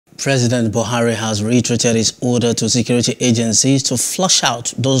President Buhari has reiterated his order to security agencies to flush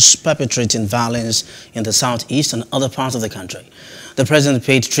out those perpetrating violence in the southeast and other parts of the country. The president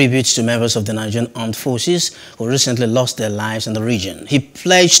paid tribute to members of the Nigerian armed forces who recently lost their lives in the region. He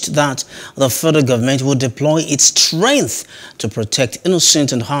pledged that the federal government would deploy its strength to protect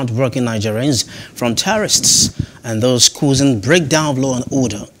innocent and hardworking Nigerians from terrorists and those causing breakdown of law and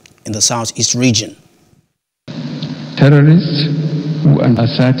order in the southeast region. Terrorists who are a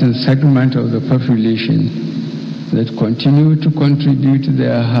certain segment of the population that continue to contribute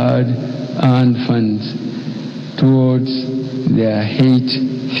their hard-earned funds towards their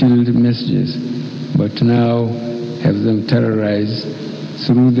hate-filled messages, but now have them terrorized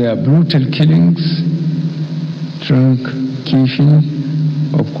through their brutal killings, truncation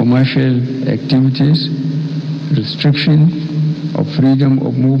of commercial activities, restriction of freedom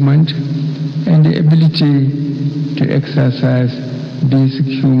of movement, and the ability to exercise basic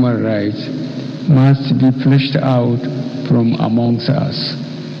human rights must be flushed out from amongst us,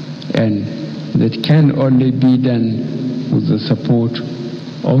 and that can only be done with the support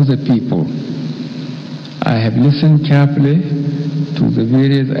of the people. I have listened carefully to the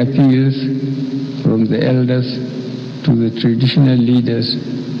various appeals from the elders to the traditional leaders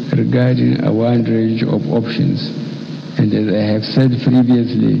regarding a wide range of options, and as I have said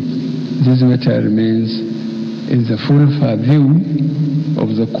previously, this matter remains in the full purview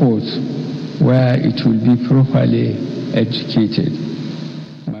of the courts, where it will be properly educated.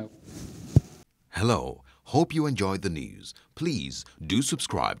 Hello, hope you enjoyed the news. Please do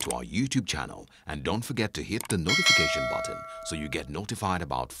subscribe to our YouTube channel and don't forget to hit the notification button so you get notified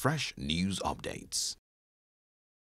about fresh news updates.